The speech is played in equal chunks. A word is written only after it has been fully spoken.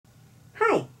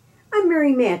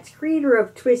Mary Matz, creator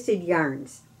of Twisted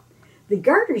Yarns. The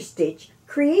garter stitch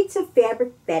creates a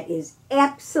fabric that is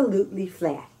absolutely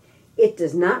flat. It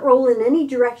does not roll in any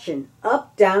direction,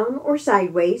 up, down, or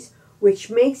sideways, which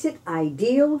makes it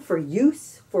ideal for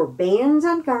use for bands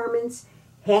on garments,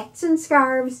 hats and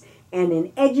scarves, and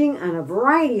in edging on a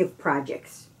variety of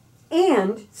projects,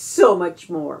 and so much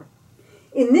more.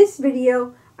 In this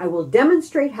video, I will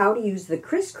demonstrate how to use the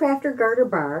Kriskrafter Garter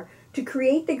bar to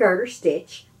create the garter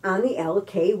stitch on the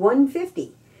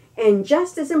LK150. And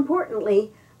just as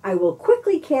importantly, I will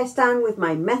quickly cast on with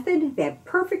my method that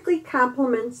perfectly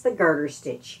complements the garter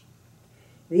stitch.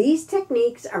 These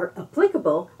techniques are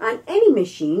applicable on any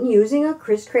machine using a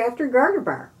Kriskrafter Garter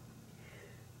bar.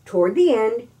 Toward the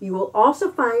end, you will also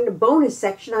find a bonus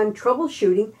section on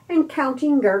troubleshooting and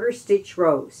counting garter stitch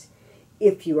rows.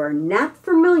 If you are not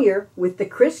familiar with the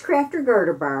Kriskrafter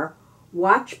Garter bar,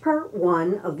 watch part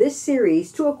 1 of this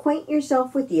series to acquaint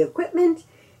yourself with the equipment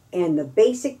and the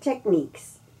basic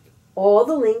techniques. All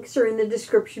the links are in the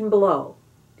description below.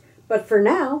 But for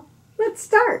now, let's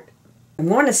start. I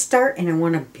want to start and I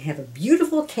want to have a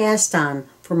beautiful cast on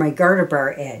for my garter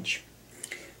bar edge.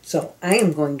 So I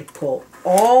am going to pull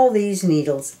all these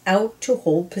needles out to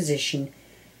hold position,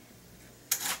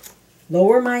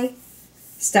 lower my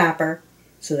stopper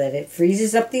so that it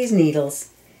freezes up these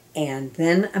needles, and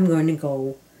then I'm going to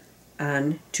go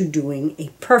on to doing a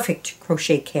perfect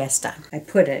crochet cast on. I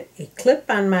put a clip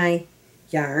on my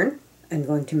yarn. I'm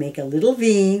going to make a little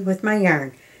V with my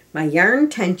yarn. My yarn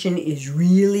tension is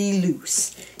really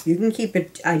loose. You can keep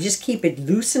it, I just keep it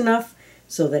loose enough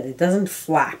so that it doesn't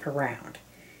flop around.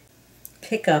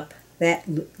 Pick up that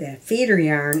feeder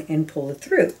yarn and pull it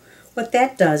through. What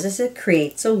that does is it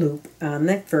creates a loop on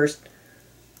the first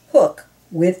hook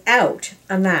without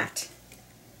a knot.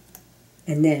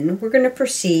 And then we're going to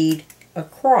proceed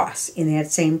across in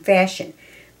that same fashion,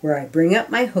 where I bring up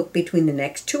my hook between the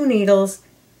next two needles,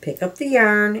 pick up the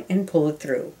yarn, and pull it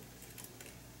through.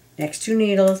 Next two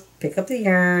needles, pick up the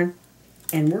yarn,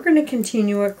 and we're going to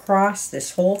continue across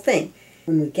this whole thing.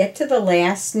 When we get to the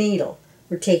last needle,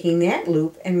 we're taking that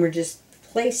loop and we're just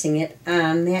placing it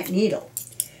on that needle.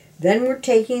 Then we're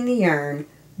taking the yarn,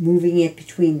 moving it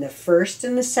between the first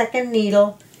and the second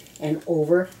needle and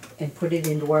over and put it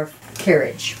into our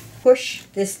carriage. Push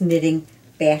this knitting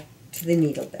back to the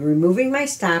needle bed. Removing my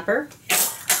stopper.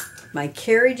 My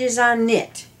carriage is on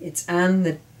knit. It's on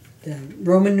the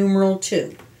Roman numeral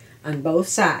 2 on both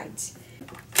sides.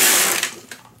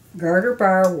 Garter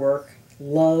bar work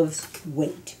loves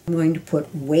weight. I'm going to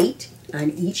put weight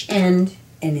on each end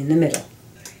and in the middle.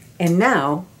 And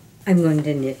now I'm going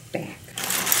to knit back.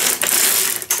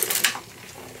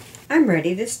 I'm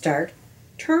ready to start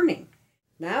turning.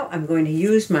 Now I'm going to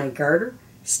use my garter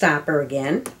stopper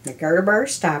again, my garter bar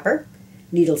stopper,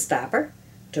 needle stopper,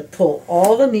 to pull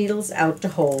all the needles out to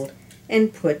hold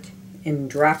and put and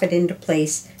drop it into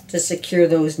place to secure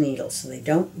those needles so they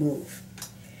don't move.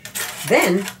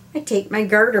 Then I take my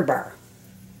garter bar,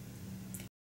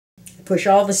 push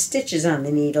all the stitches on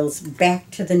the needles back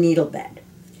to the needle bed.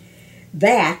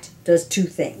 That does two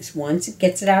things. Once it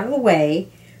gets it out of the way,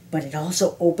 but it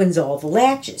also opens all the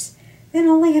latches. Then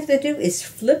all I have to do is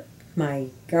flip my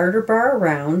garter bar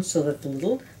around so that the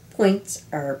little points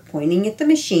are pointing at the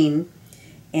machine,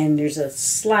 and there's a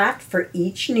slot for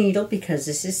each needle because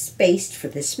this is spaced for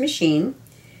this machine.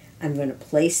 I'm going to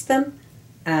place them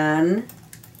on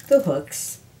the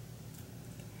hooks,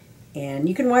 and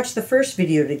you can watch the first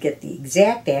video to get the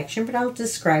exact action, but I'll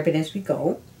describe it as we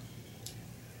go.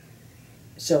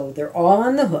 So they're all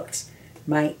on the hooks.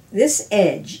 This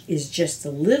edge is just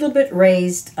a little bit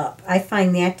raised up. I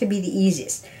find that to be the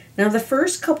easiest. Now the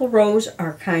first couple rows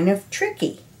are kind of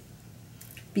tricky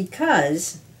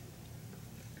because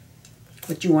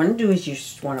what you want to do is you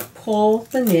just want to pull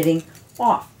the knitting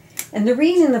off. And the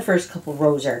reason the first couple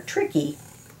rows are tricky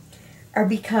are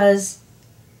because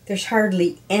there's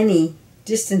hardly any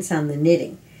distance on the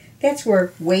knitting. That's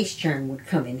where waste yarn would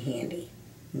come in handy.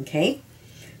 Okay?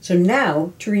 So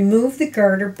now to remove the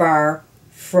garter bar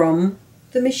from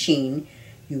the machine,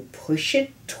 you push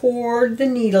it toward the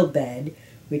needle bed,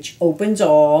 which opens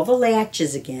all the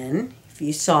latches again, if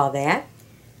you saw that.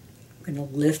 I'm going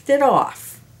to lift it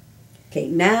off. Okay,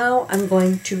 now I'm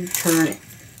going to turn it.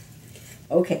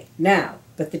 Okay, now,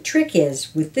 but the trick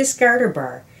is, with this garter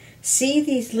bar, see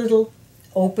these little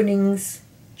openings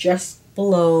just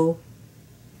below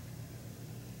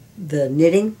the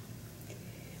knitting?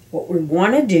 What we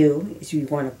want to do is we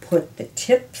want to put the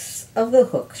tips of the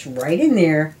hooks right in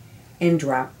there and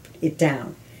drop it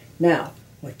down. Now,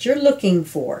 what you're looking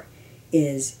for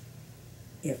is,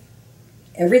 if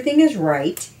everything is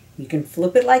right, You can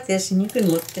flip it like this and you can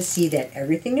look to see that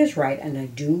everything is right, and I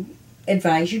do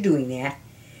advise you doing that.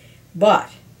 But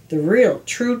the real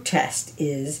true test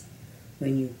is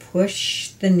when you push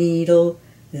the needle,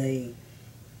 the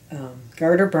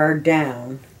garter bar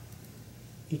down,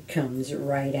 it comes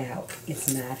right out.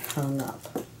 It's not hung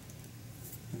up.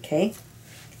 Okay?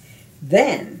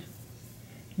 Then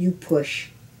you push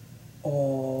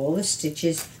all the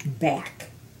stitches back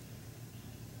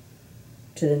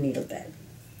to the needle bed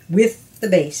with the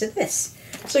base of this.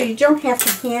 So you don't have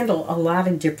to handle a lot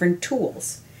of different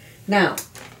tools. Now,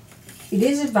 it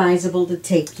is advisable to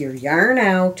take your yarn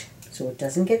out so it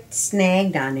doesn't get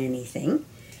snagged on anything.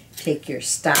 Take your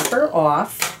stopper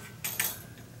off.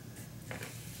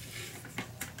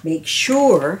 Make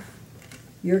sure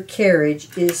your carriage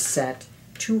is set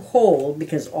to hold,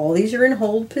 because all these are in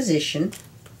hold position.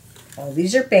 All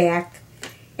these are back,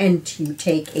 and you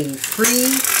take a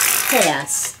free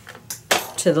pass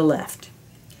to the left.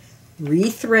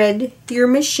 Rethread your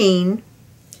machine.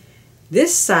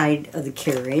 This side of the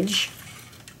carriage,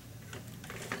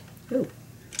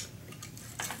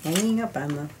 hanging up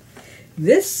on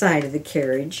this side of the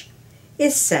carriage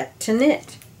is set to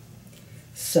knit.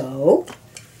 So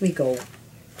we go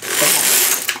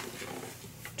back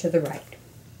to the right.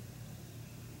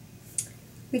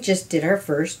 We just did our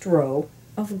first row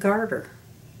of garter,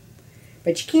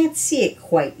 but you can't see it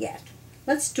quite yet.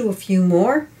 Let's do a few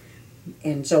more,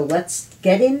 and so let's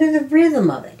get into the rhythm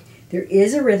of it. There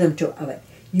is a rhythm of it.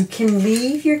 You can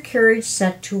leave your carriage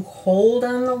set to hold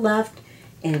on the left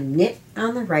and knit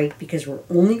on the right, because we're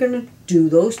only going to do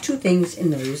those two things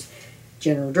in those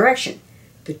general direction.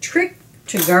 The trick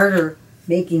to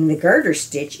making the garter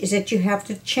stitch is that you have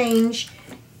to change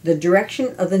the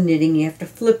direction of the knitting. You have to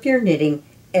flip your knitting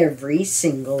every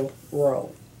single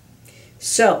row.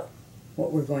 So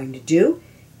what we're going to do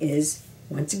is,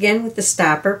 once again with the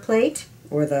stopper plate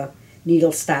or the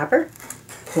needle stopper,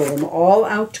 pull them all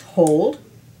out to hold,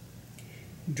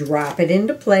 drop it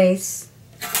into place.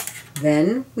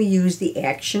 Then we use the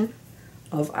action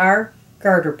of our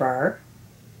garter bar,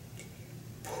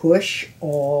 push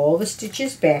all the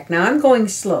stitches back. Now I'm going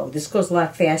slow. This goes a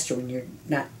lot faster when you're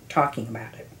not talking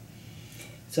about it.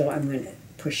 So I'm going to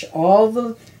push all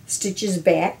the stitches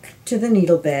back to the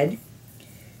needle bed,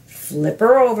 flip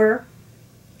her over,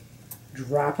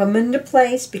 drop them into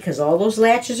place because all those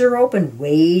latches are open,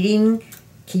 waiting,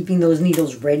 keeping those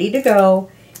needles ready to go,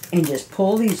 and just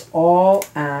pull these all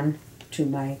on to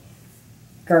my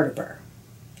garter bar.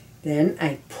 Then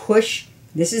I push,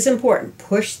 this is important,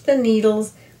 push the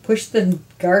needles, push the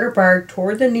garter bar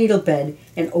toward the needle bed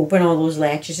and open all those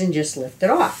latches and just lift it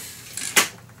off.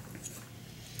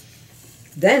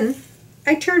 Then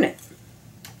I turn it.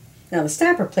 Now the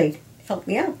stopper plate helped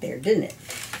me out there, didn't it?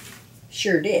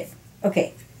 Sure did.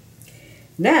 Okay,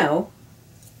 now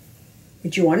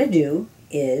what you want to do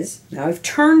is, now I've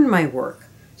turned my work,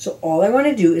 so all I want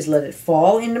to do is let it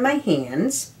fall into my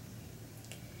hands,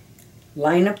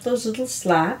 line up those little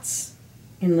slots,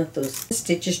 and let those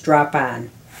stitches drop on,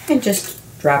 and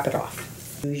just drop it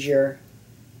off. Use your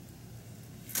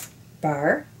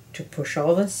bar to push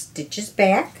all the stitches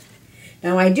back.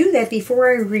 Now I do that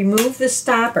before I remove the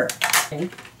stopper. Okay.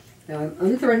 Now I'm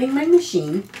unthreading my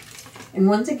machine, and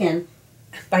once again,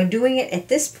 by doing it at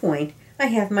this point, I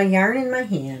have my yarn in my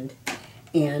hand,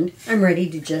 and I'm ready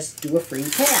to just do a free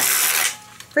pass.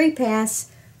 Free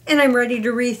pass, and I'm ready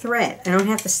to rethread. I don't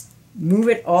have to move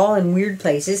it all in weird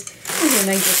places, and then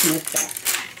I just knit back.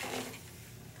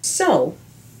 So,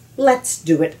 let's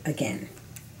do it again.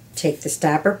 Take the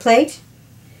stopper plate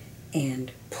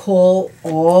and pull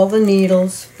all the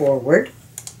needles forward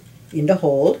into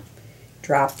hold.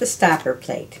 Drop the stopper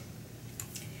plate.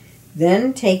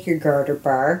 Then take your garter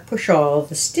bar, push all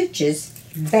the stitches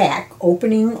back,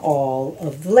 opening all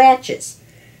of the latches.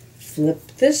 Flip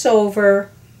this over,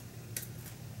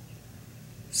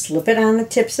 slip it on the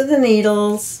tips of the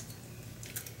needles,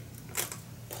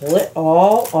 pull it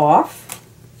all off,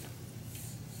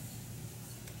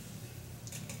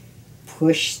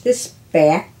 push this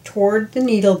back toward the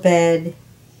needle bed,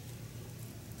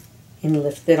 and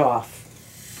lift it off.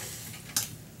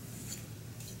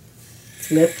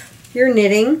 Flip your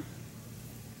knitting,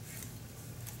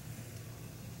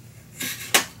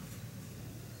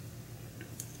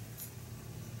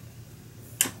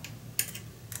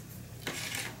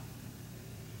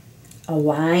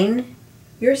 align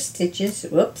your stitches.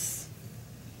 Whoops.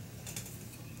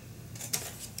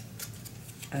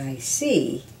 I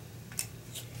see.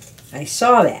 I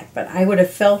saw that, but I would have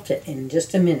felt it in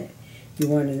just a minute. You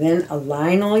want to then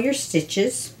align all your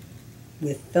stitches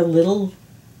with the little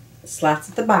slots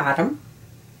at the bottom.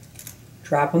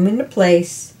 Drop them into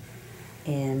place.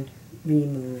 and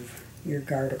remove your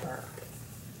garter bar.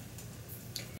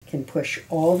 You can push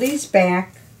all these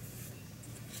back,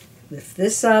 lift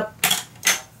this up.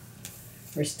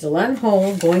 We're still on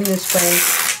hold, going this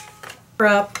way,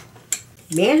 up.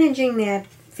 Managing that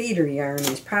feeder yarn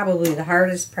is probably the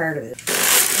hardest part of it.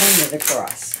 End of the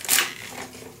cross.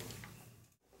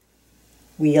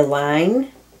 We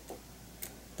align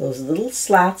those little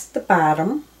slots at the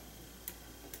bottom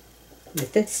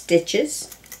with the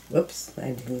stitches. Whoops,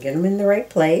 I didn't get them in the right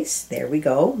place. There we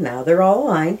go. Now they're all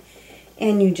aligned.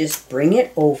 And you just bring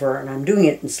it over, and I'm doing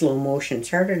it in slow motion.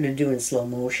 It's harder to do in slow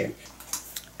motion.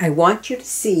 I want you to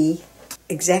see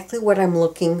exactly what I'm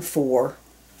looking for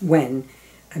when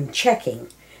I'm checking.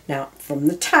 Now, from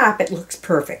the top, it looks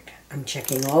perfect. I'm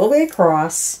checking all the way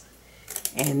across,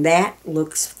 and that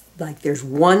looks like there's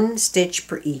one stitch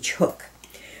per each hook.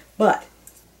 But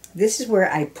this is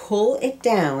where I pull it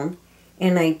down,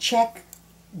 and I check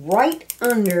right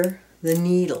under the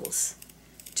needles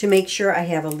to make sure I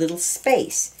have a little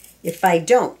space. If I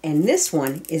don't, and this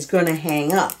one is going to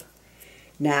hang up,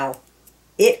 now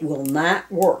it will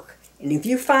not work. And if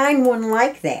you find one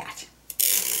like that,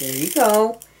 there you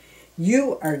go,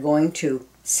 you are going to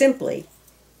simply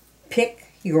pick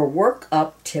your work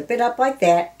up, tip it up like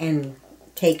that, and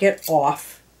take it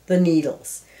off the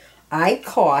needles. I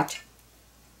caught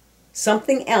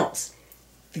something else.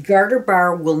 The garter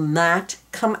bar will not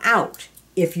come out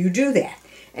if you do that.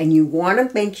 And you want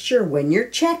to make sure when you're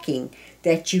checking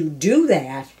that you do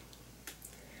that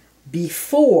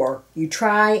before you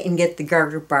try and get the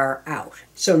garter bar out.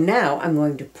 So now I'm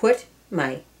going to put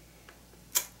my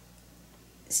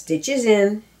stitches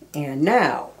in, and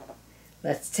now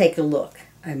let's take a look.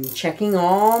 I'm checking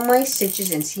all my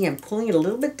stitches, and see, I'm pulling it a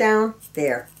little bit down.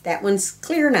 There, that one's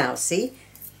clear now, see?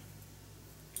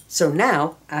 So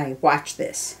now I watch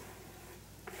this.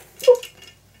 Boop,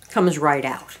 comes right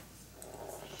out.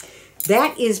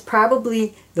 That is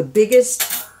probably the biggest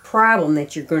problem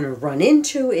that you're going to run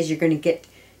into, is you're going to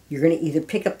either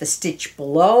pick up the stitch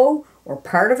below or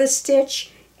part of a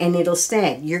stitch, and it'll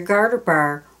snag. Your garter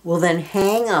bar will then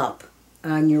hang up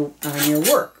on your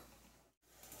work.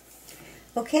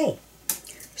 Okay,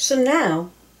 so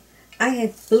now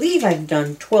I believe I've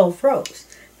done 12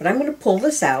 rows, but I'm going to pull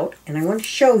this out, and I want to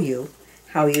show you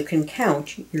how you can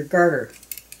count your garter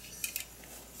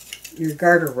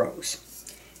rows.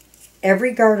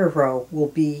 Every garter row will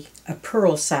be a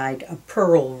purl side, a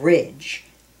purl ridge.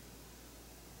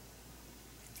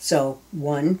 So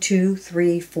 1, 2,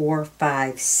 3, 4,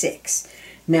 5, 6.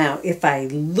 Now, if I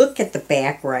look at the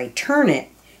back where I turn it,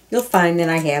 you'll find that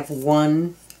I have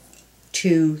 1,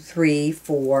 2, 3,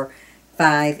 4,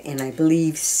 5, and I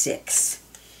believe 6.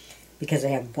 Because I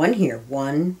have one here.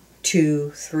 1, 2,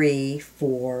 3,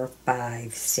 4,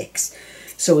 5, 6.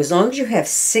 So as long as you have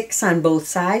 6 on both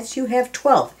sides, you have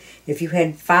 12. If you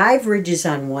had 5 ridges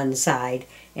on one side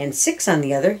and 6 on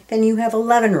the other, then you have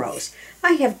 11 rows.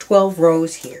 I have 12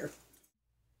 rows here.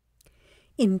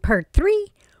 In part 3,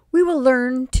 we will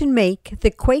learn to make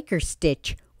the Quaker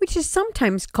stitch, which is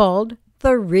sometimes called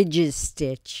the ridges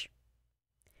stitch.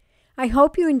 I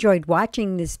hope you enjoyed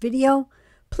watching this video.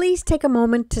 Please take a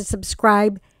moment to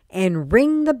subscribe and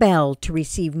ring the bell to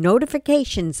receive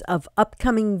notifications of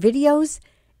upcoming videos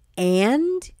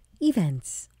and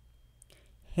events.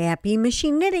 Happy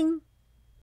machine knitting!